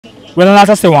Well,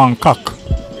 not say one cock.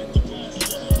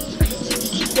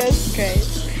 Jesus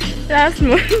Christ. Last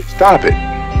month. Stop it.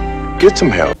 Get some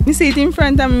help. Me see it in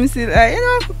front of me, see it, you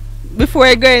know, before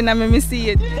I go in, me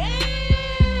see it.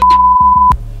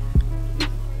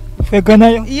 If you're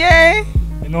gonna, Yeah.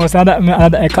 you know, so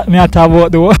that I cut me out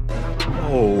about though.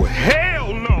 Oh,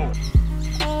 hell no.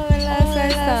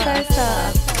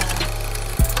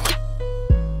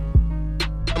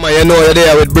 You know you're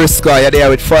there with Briscoe, you're there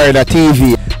with FOREIGNA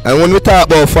TV. And when we talk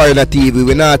about FOREIGNA TV,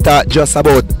 we not talk just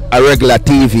about a regular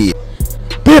TV.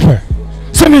 People,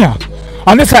 see me here.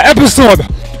 And this is an episode,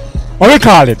 what we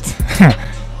call it?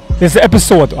 This is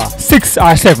episode 6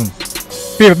 or 7.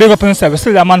 People, big up on yourself. We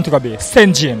still a man to go be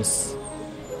St. James.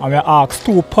 And we ask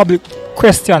 2 public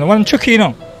questions. One tricky, you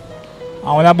know. And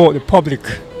one about the public.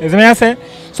 You see what I say?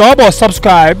 So how about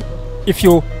subscribe if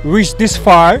you reach this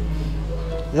far.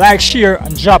 Like, share,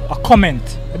 and drop a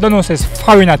comment. I don't know, it says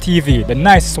FOREIGNA TV, the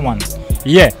nicest one.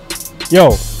 Yeah.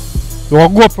 Yo. We'll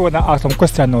go up and ask some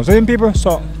questions now. So, people,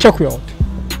 so check you out.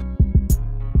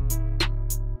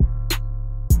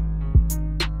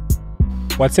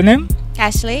 What's your name?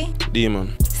 Ashley.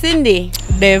 Demon. Cindy.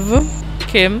 Dev.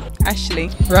 Kim. Ashley.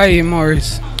 Ray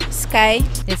Morris. Sky.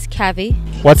 It's Cavi.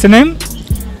 What's your name?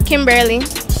 Kimberly.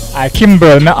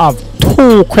 Kimberly, I have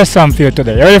 2 questions for you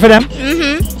today. You ready for them?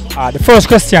 Mm-hmm. The first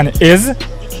question is,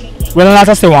 well, let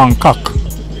us say one cock.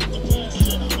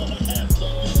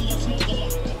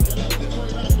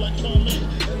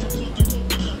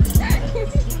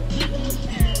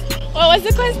 What was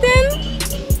the question?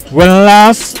 When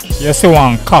last you say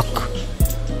one cock?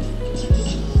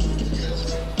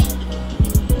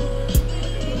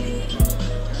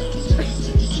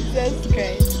 Jesus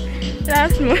Christ.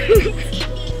 Last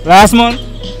month. Last month?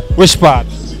 Which part?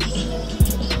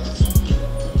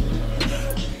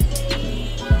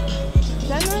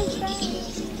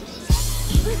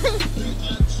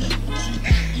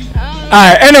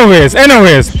 Alright, anyways,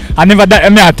 I never that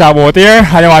me I talk about here.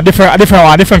 I want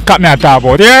different cut me I talk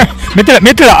about here. Me tell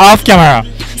you off camera.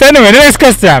 So anyway, the next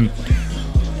question.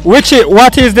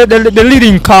 What is the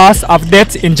leading cause of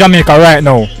death in Jamaica right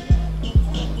now?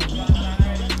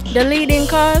 The leading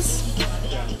cause?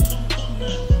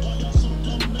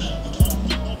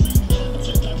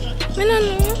 I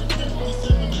don't know.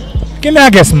 Give me a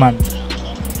guess, man.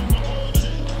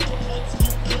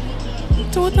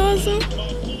 2000?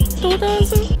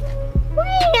 2000?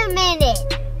 Wait a minute.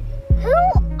 Who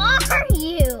are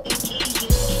you?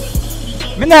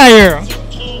 Me not here.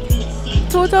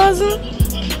 2000? Are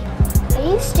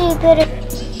you stupid?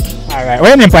 Alright, what's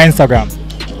your name for Instagram?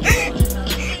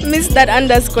 Miss that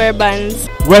underscore bands.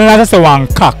 Well, let us say one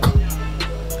cock.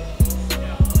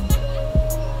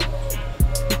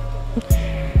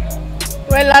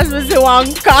 Well, last we say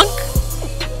one cock.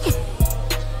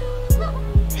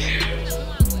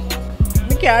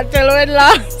 We can't tell when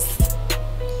last.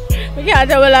 We can't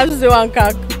tell when last we say one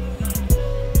cock.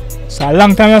 So a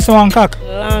long time you say one cock.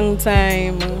 Long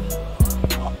time.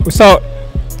 So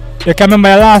you can remember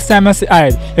the last time you say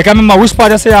alright. You can remember which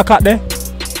part you say your cock there?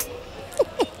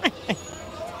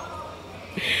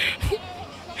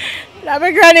 That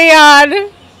be granny yard.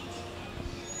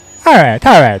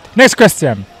 Alright. Next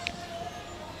question.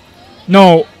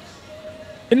 Now,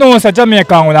 you know it's a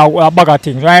Jamaican with a bag of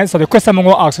things, right? So the question I'm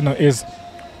going to ask you now is,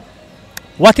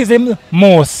 what is the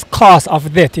most cause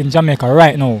of death in Jamaica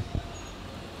right now?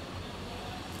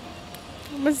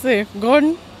 Let me see.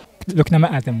 Gun. Looking at me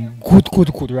at them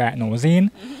good right now, Zine.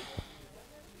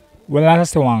 Well,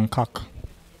 let's say one cock.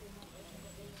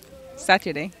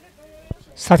 Saturday.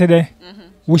 Saturday?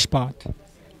 Which part?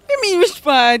 You mean which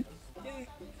part?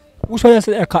 Which part you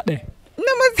say a cock there? No,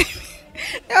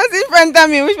 that was in front of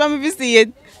me. Which one did you see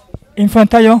it? In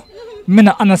front of you? Me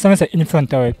not understand what you say in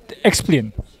front of you.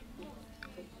 Explain.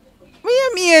 What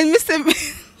you mean, Mr. Me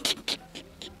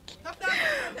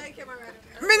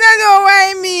don't know what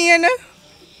I mean.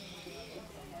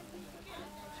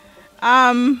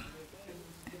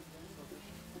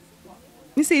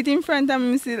 Me see it in front of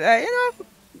me, see it, you know,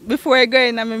 before I go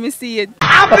in, me see it.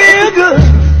 I feel good.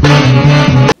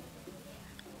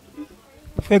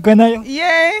 If you're gonna,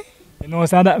 Yeah. you know,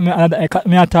 so that I cut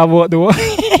me out about the word.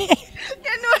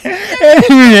 You know,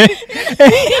 Anyway.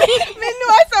 me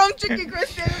know some tricky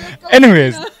question.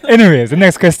 Anyways, the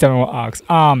next question I will ask.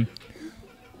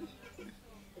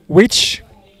 What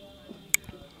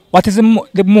is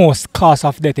the most cause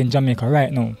of death in Jamaica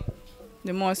right now?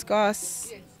 The most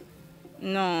cause?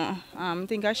 No, I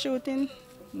think a shooting.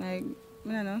 Like,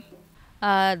 I don't know.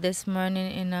 This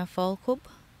morning in a fall club.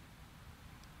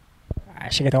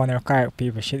 She get one of the correct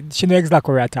people. She knows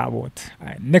exactly what I talk about.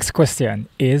 Next question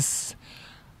is,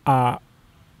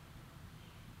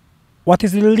 What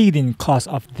is the leading cause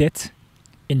of death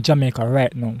in Jamaica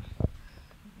right now?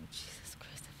 Jesus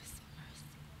Christ of His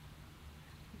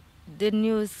mercy. The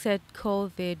news said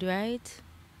COVID, right?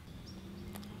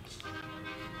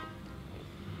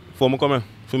 Before I come here,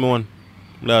 for me one.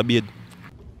 Let beard.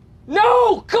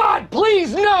 No! God,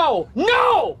 please, no!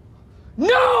 No!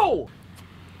 No!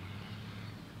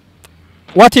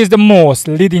 What is the most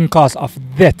leading cause of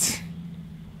death?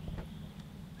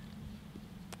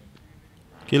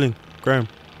 Killing. Crime.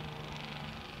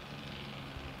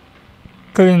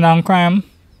 Killing and crime?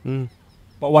 Mm.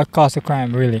 But what causes the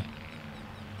crime really?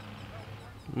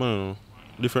 I don't know.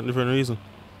 Different reason.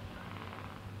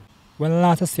 When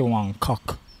last I see one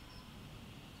cock?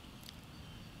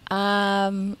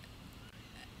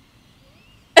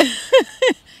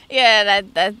 Yeah,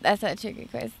 that's a tricky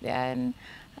question.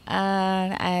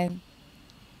 Can I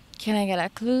get a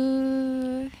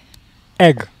clue?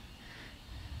 Egg.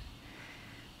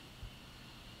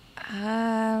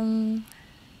 I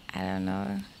don't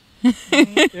know. You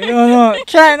don't know.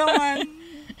 Try no man.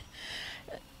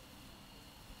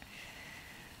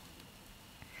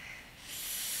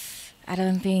 I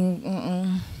don't think.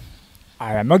 Alright,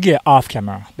 I'm gonna get off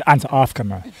camera. The answer off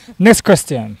camera. Next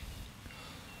question.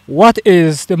 What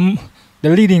is the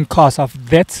leading cause of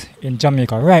death in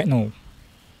Jamaica right now?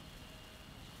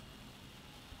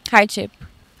 Hardship,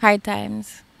 hard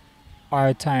times,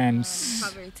 Hard times.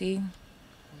 poverty,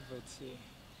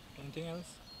 Anything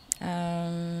else?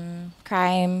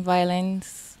 crime,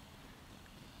 violence.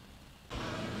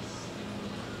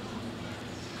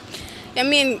 You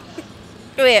mean,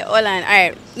 wait, hold on.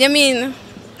 Alright. You mean,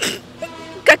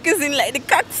 cock is in like the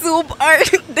cock soup or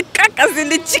the cock is in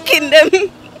the chicken them?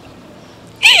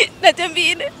 That you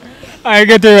mean? I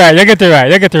get it right. You get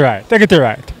it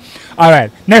right.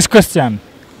 Alright, next question.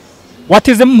 What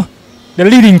is the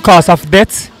leading cause of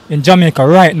death in Jamaica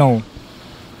right now?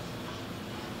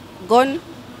 Gun?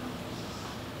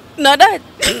 No, that.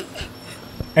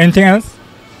 Anything else?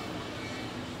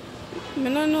 I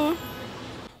don't know.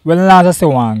 When last I see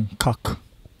one cock?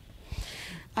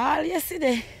 All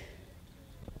yesterday.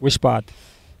 Which part?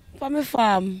 From my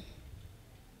farm.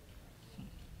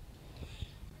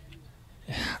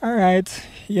 Alright,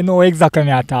 you know exactly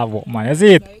what I'm talking about, man. Is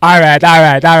it?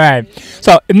 Alright.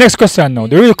 So, the next question now,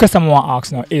 the real question I want to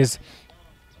ask now is,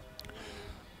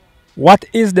 what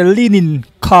is the leading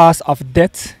cause of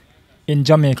death in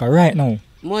Jamaica right now?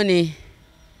 Money.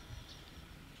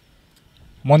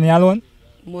 Money alone?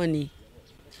 Money.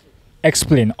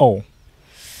 Explain how.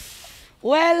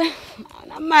 Well,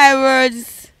 in my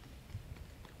words,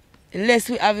 the less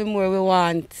we have, the more we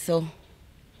want. So,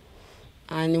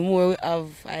 and the more we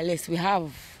have, the less we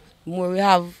have. The more we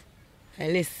have, the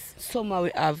less somehow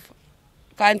we have.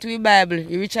 Can't we Bible?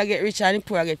 The richer get richer and the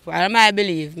poor get poor. And I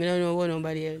believe, I don't know about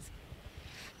nobody else.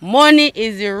 Money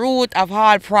is the root of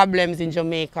all problems in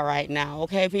Jamaica right now,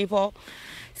 okay, people?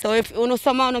 So if you know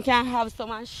someone can have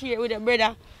some and share with your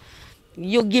brother,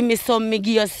 you give me some, me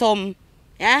give you some.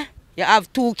 Yeah? You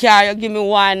have 2 cars, you give me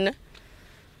 1.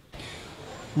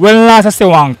 When last I see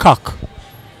one cock?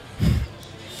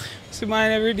 See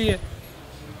mine every day.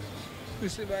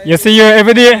 You see you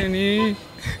every day?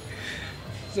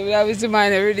 So we have see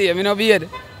mine every day. I no beard.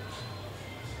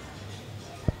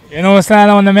 You know what's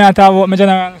on the matter about my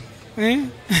general? But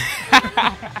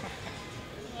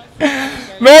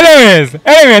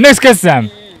anyway, next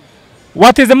question.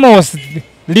 What is the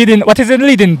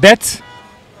leading death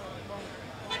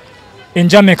in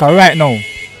Jamaica right now?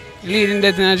 Leading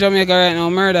death in Jamaica right now,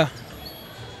 murder.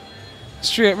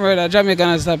 Straight murder. Jamaica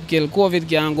not stop kill. COVID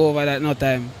can't go over that no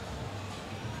time.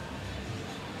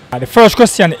 The first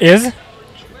question is,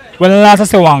 when last I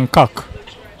see one cock?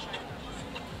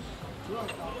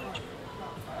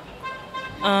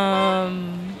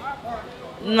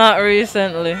 Not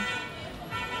recently.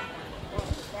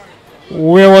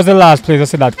 Where was the last place I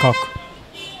see that cock?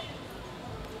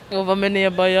 Over my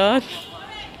neighbor yard.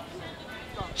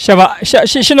 She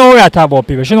know what we are talking about,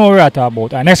 people. She know what we are talking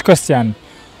about. Next question.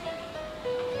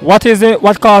 What is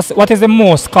the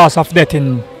most cause of death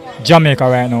in Jamaica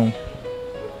right now?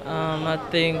 I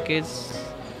think it's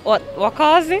what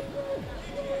caused it?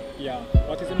 Yeah.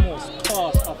 What is the most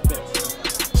cause of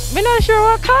death? I'm not sure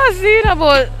what caused it,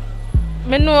 but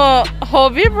I know how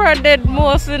people are dead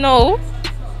most, you know.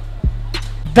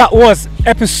 That was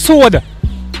episode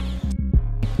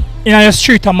in your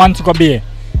street of Montego Bay.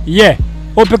 Yeah.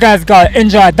 Hope you guys got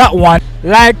enjoy that one.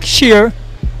 Like, share,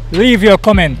 leave your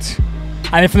comment.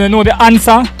 And if you don't know the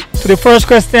answer to the first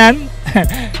question,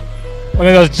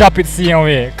 well, just drop it same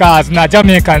way. Cause not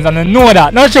Jamaicans and I know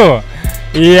that, not true?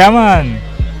 Yeah man.